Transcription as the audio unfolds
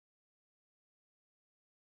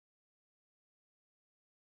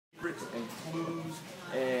secrets and clues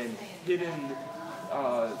and hidden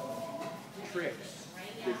tricks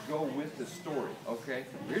that go with the story, okay?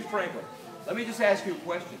 Here's Franklin. Let me just ask you a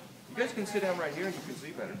question. You guys can sit down right here and you can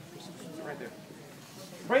see better. Sit right there.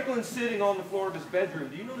 Franklin's sitting on the floor of his bedroom.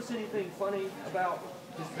 Do you notice anything funny about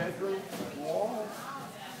his bedroom wall?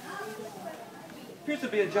 Appears to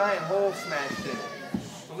be a giant hole smashed in it.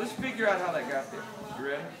 So let's figure out how that got there. You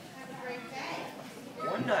ready?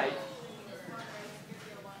 One night,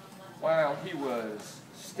 while he was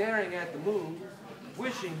staring at the moon,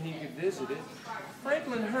 wishing he could visit it,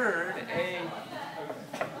 Franklin heard a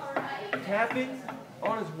tapping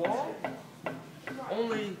on his wall,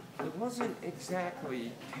 only it wasn't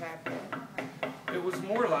exactly tapping. It was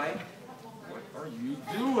more like, "What are you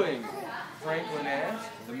doing?" Franklin asked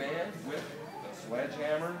the man with the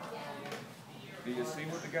sledgehammer. Do you see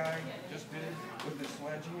what the guy just did with his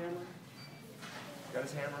sledgehammer? Got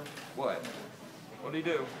his hammer? What? What did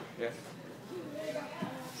he do? Yeah.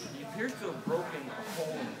 He appears to have broken a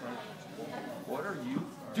hole in Franklin's wall. "What are you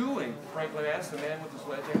doing?" Franklin asked the man with the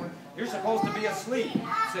sledgehammer. "You're supposed to be asleep,"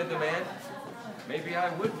 said the man. "Maybe I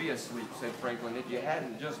would be asleep," said Franklin, "if you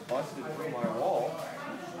hadn't just busted through my wall."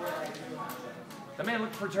 The man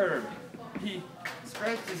looked perturbed. He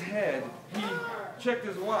scratched his head, he checked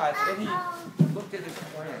his watch, and he looked at his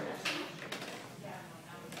plans.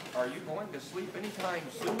 "Are you going to sleep anytime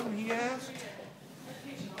soon?" he asked.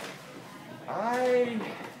 "I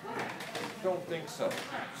don't think so,"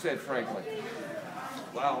 said Franklin.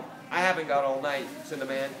 "Well, I haven't got all night," said the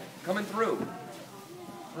man. "Coming through."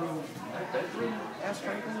 "Through my bedroom?" asked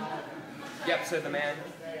Franklin. "Yep," said the man.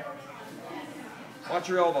 "Watch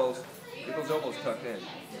your elbows. Get those elbows tucked in."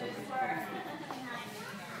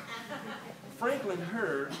 Franklin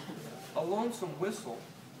heard a lonesome whistle.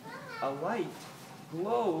 A light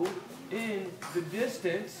glowed in the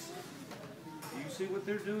distance. Do you see what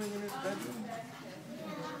they're doing in his bedroom?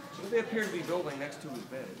 So they appear to be building next to his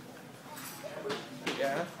bed.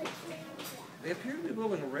 Yeah? They appear to be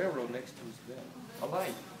building a railroad next to his bed. A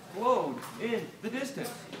light glowed in the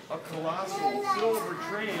distance. A colossal silver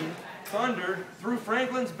train thundered through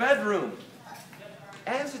Franklin's bedroom.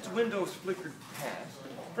 As its windows flickered past,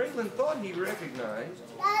 Franklin thought he recognized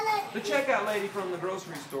the checkout lady from the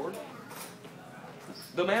grocery store,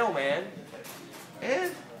 the mailman,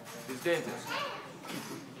 and his dentist.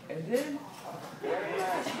 And then, in the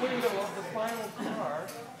last window of the final car,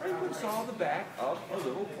 Franklin saw the back of a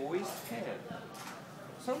little boy's head.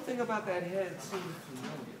 Something about that head seemed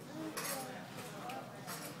familiar.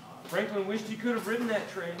 Franklin wished he could have ridden that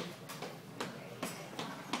train.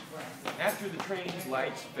 After the train's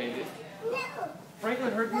lights faded,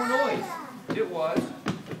 Franklin heard more noise. It was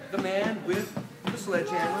the man with the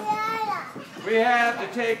sledgehammer. "We have to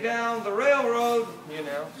take down the railroad," he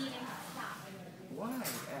announced. "Why?"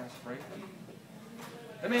 asked Franklin.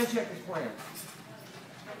 The man checked his plan.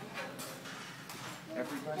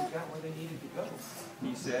 "Everybody got where they needed to go,"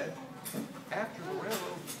 he said. After the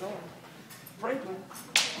railroad was gone, Franklin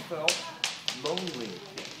felt lonely.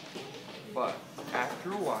 But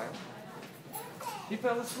after a while, he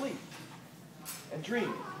fell asleep and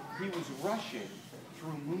dreamed he was rushing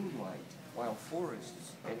through moonlight while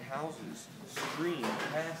forests and houses streamed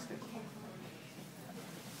past him.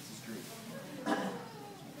 This is dream.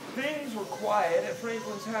 Things were quiet at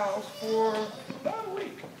Franklin's house for about a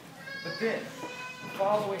week. But then, the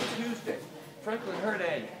following Tuesday, Franklin heard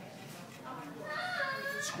a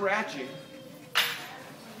scratching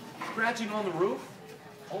on the roof,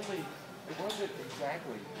 only it wasn't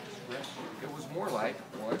exactly scratching. It was more like,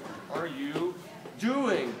 "What are you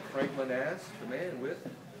doing?" Franklin asked the man with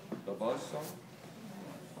the buzzsaw.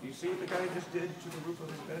 "Do you see what the guy just did to the roof of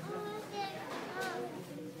his bedroom?"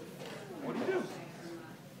 "What do you do?"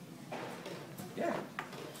 "Yeah.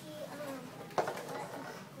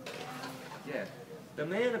 Yeah. The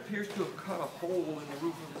man appears to have cut a hole in the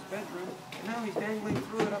roof of his bedroom, and now he's dangling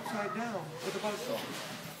through it upside down with a buzzsaw."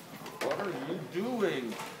 "What are you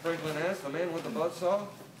doing?" Franklin asked the man with the buzzsaw.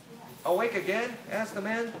 "Awake again?" asked the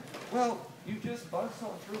man. "Well, you just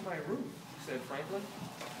buzzsawed through my roof," said Franklin.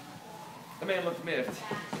 The man looked miffed.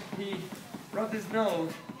 He rubbed his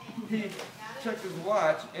nose, he checked his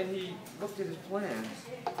watch, and he looked at his plans.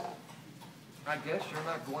 "I guess you're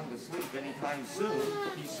not going to sleep anytime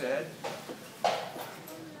soon," he said.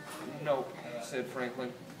 "Nope," said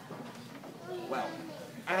Franklin. "Well,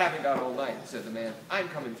 I haven't got all night," said the man. "I'm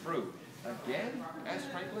coming through." "Again?" asked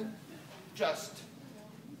Franklin. "Just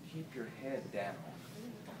keep your head down."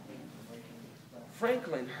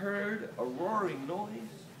 Franklin heard a roaring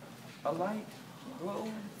noise. A light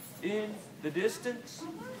glowed in the distance.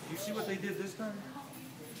 You see what they did this time?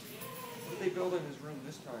 What did they build in his room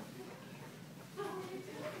this time?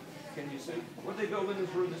 Can you see? What did they build in his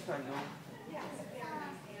room this time, Noah?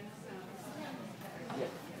 Yeah.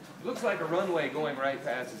 It looks like a runway going right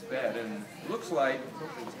past his bed, and it looks like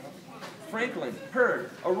Franklin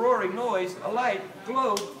heard a roaring noise, a light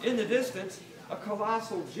glowed in the distance. A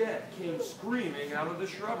colossal jet came screaming out of the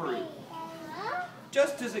shrubbery.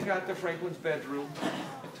 Just as it got to Franklin's bedroom,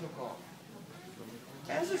 it took off.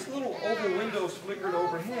 As this little oval windows flickered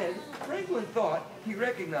overhead, Franklin thought he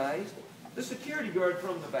recognized the security guard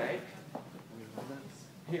from the bank,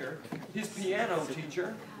 here, his piano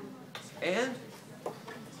teacher, and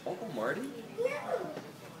Uncle Marty.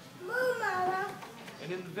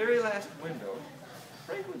 And in the very last window,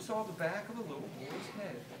 Franklin saw the back of a little boy's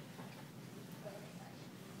head.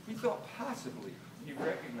 He thought possibly he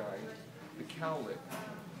recognized the cowlick.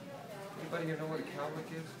 Anybody here know what a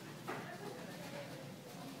cowlick is?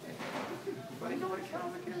 Anybody know what a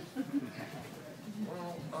cowlick is?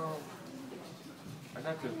 Well,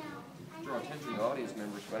 not to draw attention to the audience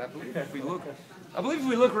members, but I believe if we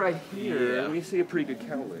look right here, we see a pretty good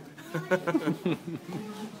cowlick.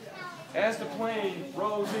 As the plane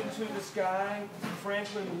rose into the sky,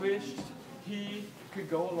 Franklin wished he could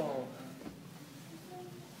go along.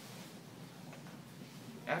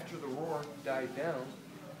 After the roar died down,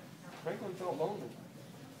 Franklin felt lonely.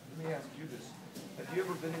 Let me ask you this. Have you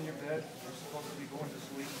ever been in your bed, you're supposed to be going to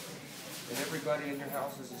sleep, and everybody in your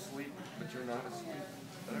house is asleep, but you're not asleep?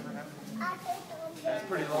 That ever happened? That's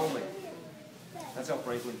pretty lonely. That's how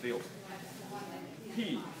Franklin feels.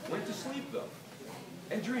 He went to sleep, though,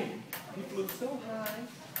 and dreamed. He flew so high,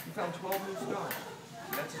 he found 12 new stars.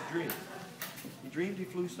 And that's his dream. He dreamed he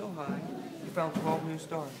flew so high, he found 12 new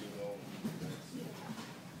stars.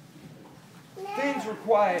 Things were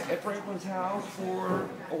quiet at Franklin's house for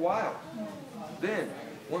a while. Then,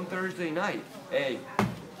 one Thursday night, a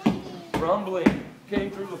rumbling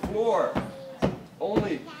came through the floor.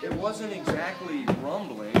 Only, it wasn't exactly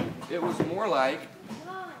rumbling. It was more like,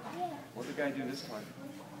 what did the guy do this time?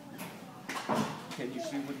 Can you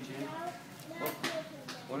see what he did? Look,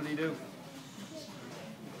 what did he do?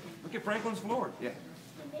 Look at Franklin's floor. Yeah.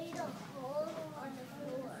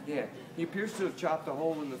 Yeah, he appears to have chopped a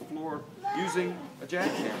hole in the floor using a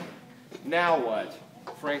jackhammer. Now what?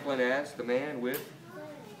 Franklin asked the man with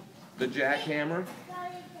the jackhammer.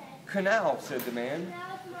 Canal, said the man.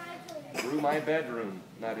 Through my bedroom,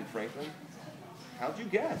 nodded Franklin. How'd you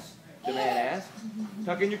guess? The man asked.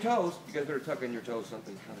 Tuck in your toes. You guys better tuck in your toes.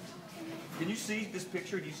 Something's coming. Can you see this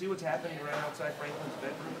picture? Do you see what's happening right outside Franklin's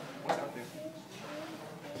bedroom? What's out there?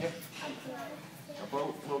 Yeah. A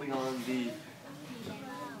boat floating on the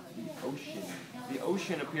ocean. The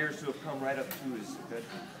ocean appears to have come right up to his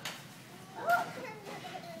bedroom.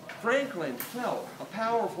 Franklin felt a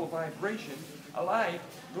powerful vibration. A light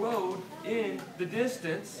glowed in the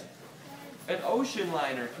distance. An ocean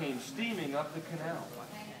liner came steaming up the canal.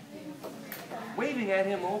 Waving at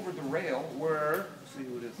him over the rail were, let's see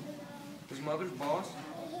who it is, his mother's boss,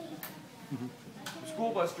 the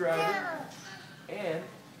school bus driver, and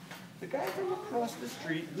the guy from across the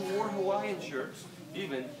street who wore Hawaiian shirts,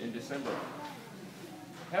 even in December.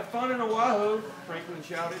 Have fun in Oahu, Franklin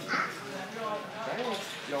shouted. Thanks,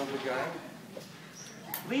 yelled the guy.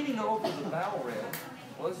 Leaning over the bow rail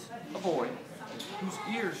was a boy whose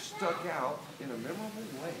ears stuck out in a memorable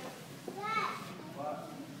way.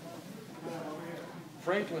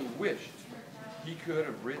 Franklin wished he could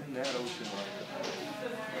have ridden that ocean liner.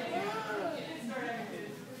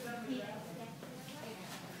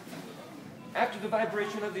 After the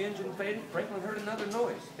vibration of the engine faded, Franklin heard another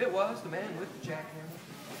noise. It was the man with the jackhammer.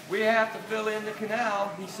 We have to fill in the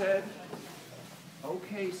canal, he said.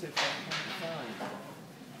 Okay, said Franklin. Fine.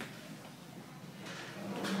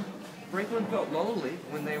 Franklin felt lonely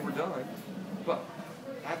when they were done, but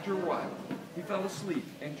after a while, he fell asleep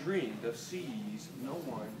and dreamed of seas no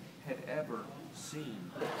one had ever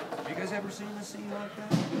seen. Have you guys ever seen a sea like that?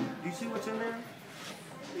 Do you see what's in there?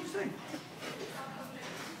 What do you see?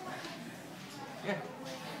 Yeah,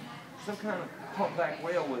 some kind of humpback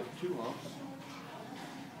whale with 2 humps,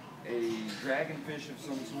 a dragonfish of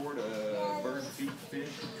some sort, a bird-beak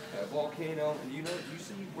fish, a volcano, and you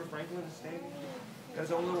see where Franklin is standing?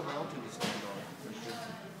 That's a little mountain to stand on.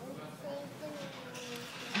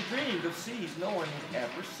 He dreamed of seas no one had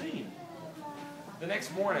ever seen. The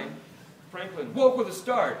next morning, Franklin woke with a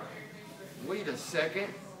start. Wait a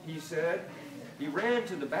second, he said. He ran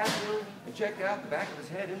to the bathroom and checked out the back of his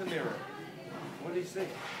head in the mirror. What did he see?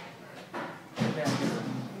 In that mirror.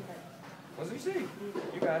 What did he see?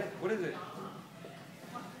 You got it. What is it?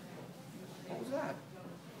 What was that?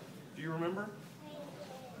 Do you remember?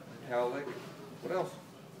 Cowlick. What else?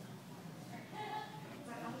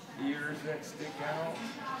 ears that stick out.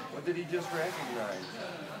 What did he just recognize?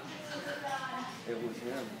 It was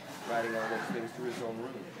him writing all those things to his own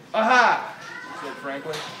room. Aha! Said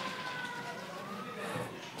Franklin.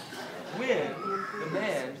 When the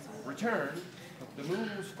man returned, the moon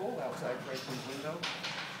was full outside Franklin's window.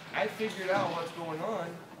 I figured out what's going on,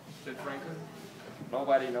 said Franklin.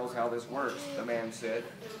 Nobody knows how this works, the man said.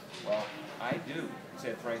 Well, I do,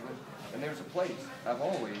 said Franklin, and there's a place I've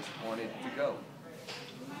always wanted to go.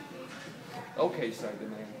 Okay, sighed the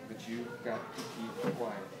man, but you've got to keep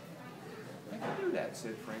quiet. I can do that,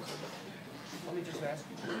 said Franklin. Let me just ask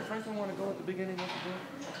you, did Franklin want to go at the beginning of the book?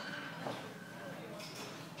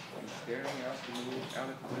 He's staring out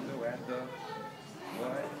at the window at the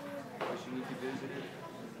what? Wishing he could visit it.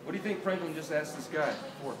 What do you think Franklin just asked this guy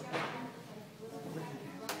for?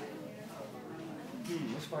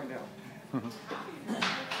 Let's find out.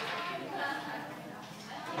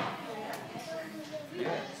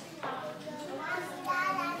 Yes.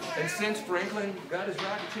 And since Franklin got his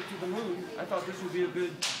rocket ship to the moon, I thought this would be a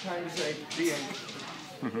good time to say the end.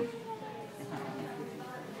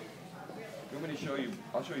 I'm going to show you,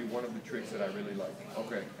 I'll show you one of the tricks that I really like.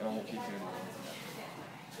 Okay, and I won't keep doing it.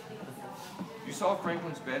 You saw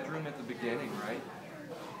Franklin's bedroom at the beginning, right?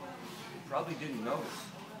 You probably didn't notice,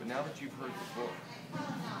 but now that you've heard the book,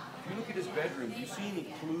 if you look at his bedroom, do you see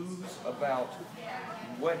any clues about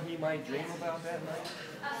what he might dream about that night?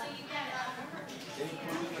 Any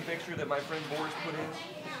clues in the picture that my friend Boris put in?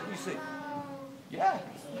 What do you see? Yeah.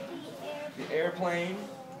 The airplane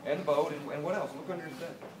and the boat and what else? Look under his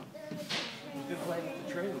bed. He's been playing with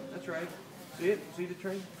the train. That's right. See it? See the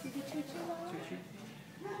train? Choo-choo.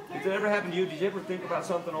 Did that ever happen to you? Did you ever think about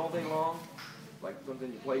something all day long? Like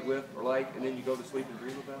something you played with or like, and then you go to sleep and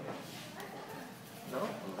dream about it? No?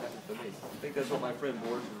 That happens to me. I think that's what my friend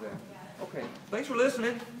Boris is at. Okay. Thanks for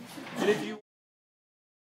listening. And if you